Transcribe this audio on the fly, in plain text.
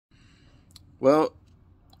Well,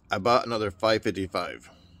 I bought another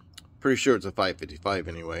 555. Pretty sure it's a 555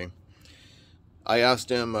 anyway. I asked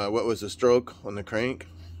him what was the stroke on the crank.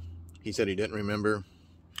 He said he didn't remember.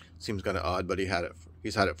 Seems kind of odd, but he's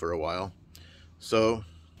had it for a while. So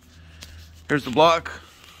here's the block.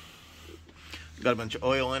 Got a bunch of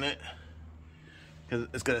oil in it.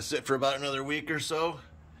 It's gonna sit for about another week or so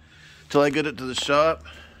till I get it to the shop.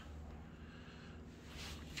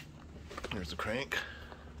 Here's the crank.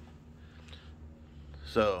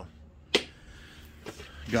 So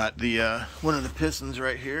got the one of the pistons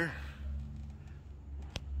right here.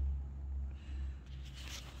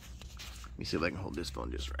 Let me see if I can hold this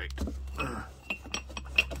phone just right.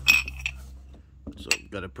 So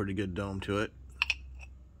got a pretty good dome to it.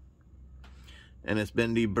 And it's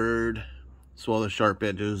bendy bird, so all the sharp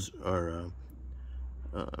edges are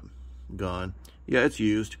gone. Yeah, it's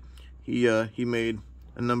used. He made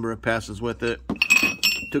a number of passes with it,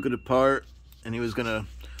 took it apart, and he was gonna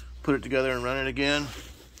put it together and run it again.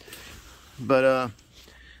 But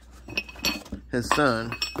his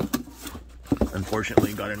son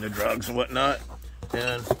unfortunately got into drugs and whatnot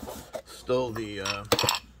and stole the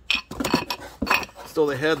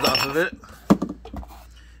heads off of it.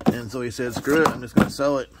 And so he said, screw it, I'm just gonna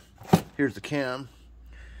sell it. Here's the cam.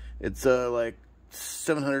 It's like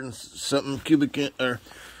 700 and something cubic or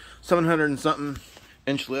 700 and something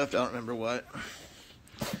inch lift. I don't remember what.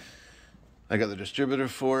 I got the distributor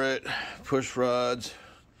for it, push rods.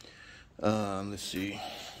 Let's see.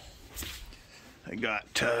 I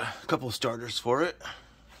got a couple of starters for it,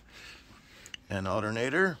 an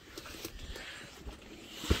alternator,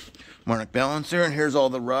 Marnik balancer, and here's all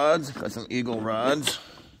the rods. Got some Eagle rods.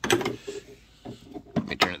 Let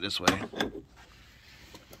me turn it this way.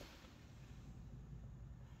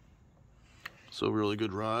 So really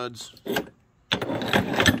good rods.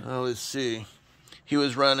 Let's see. He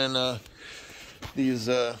was running these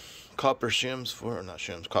copper shims for, not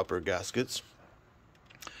shims, copper gaskets.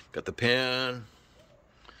 Got the pan.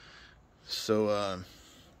 So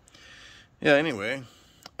yeah, anyway.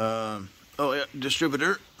 Oh yeah,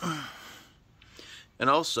 distributor. And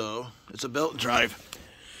also, it's a belt drive.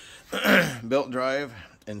 Belt drive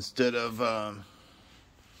instead of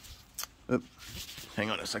hang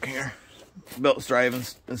on a second here. Belt drive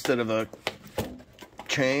instead of a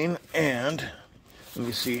chain. And let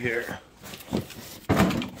me see here.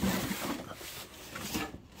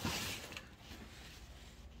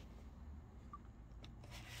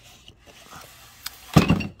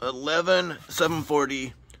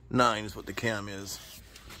 $11,749 is what the cam is.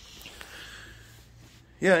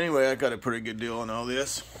 Yeah, anyway, I got a pretty good deal on all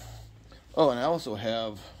this. Oh, and I also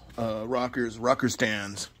have rocker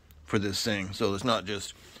stands for this thing. So it's not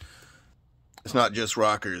just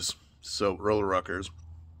rockers. So roller rockers.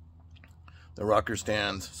 The rocker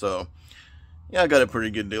stands. So yeah, I got a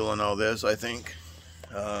pretty good deal on all this, I think.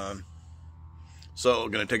 So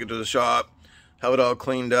gonna take it to the shop, have it all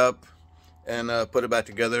cleaned up, and put it back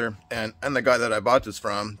together. And the guy that I bought this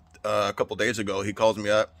from a couple days ago, he calls me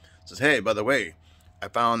up, says, hey, by the way, I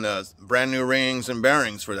found brand new rings and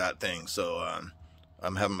bearings for that thing. So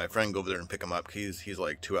I'm having my friend go over there and pick them up. He's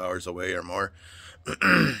like 2 hours away or more.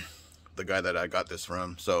 The guy that I got this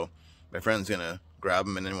from. So my friend's gonna grab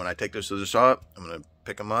them, and then when I take this to the shop, I'm gonna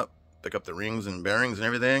pick them up, pick up the rings and bearings and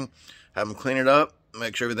everything, have them clean it up,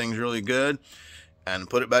 make sure everything's really good, and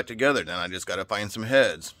put it back together. Then I just gotta find some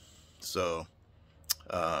heads. So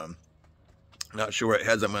not sure what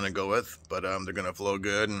heads I'm gonna go with, but they're gonna flow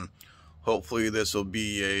good, and hopefully this will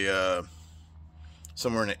be a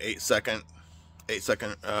somewhere in an 8 second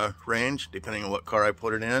range, depending on what car I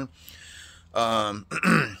put it in.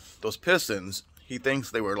 Those pistons, he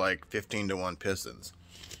thinks they were like 15-to-1 pistons,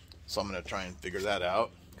 so I'm gonna try and figure that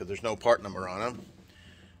out because there's no part number on them.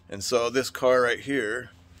 And so this car right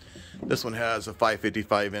here, this one has a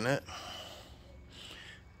 555 in it,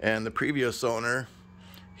 and the previous owner,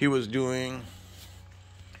 he did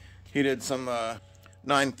some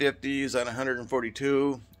 950s at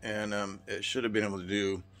 142, and it should have been able to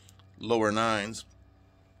do lower 9s.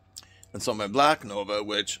 And so my Black Nova,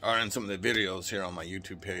 which are in some of the videos here on my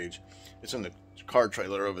YouTube page, it's in the car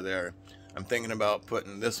trailer over there. I'm thinking about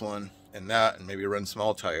putting this one in that and maybe run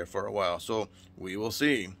small tire for a while. So we will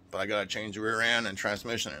see. But I gotta change the rear end and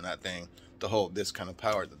transmission in that thing to hold this kind of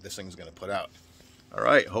power that this thing's gonna put out. All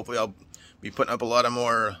right, hopefully I'll be putting up a lot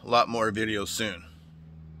more videos soon.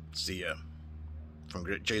 See ya from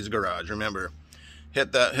Jay's Garage. Remember,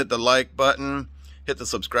 hit the like button, hit the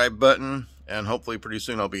subscribe button, and hopefully pretty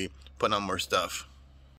soon I'll be putting on more stuff.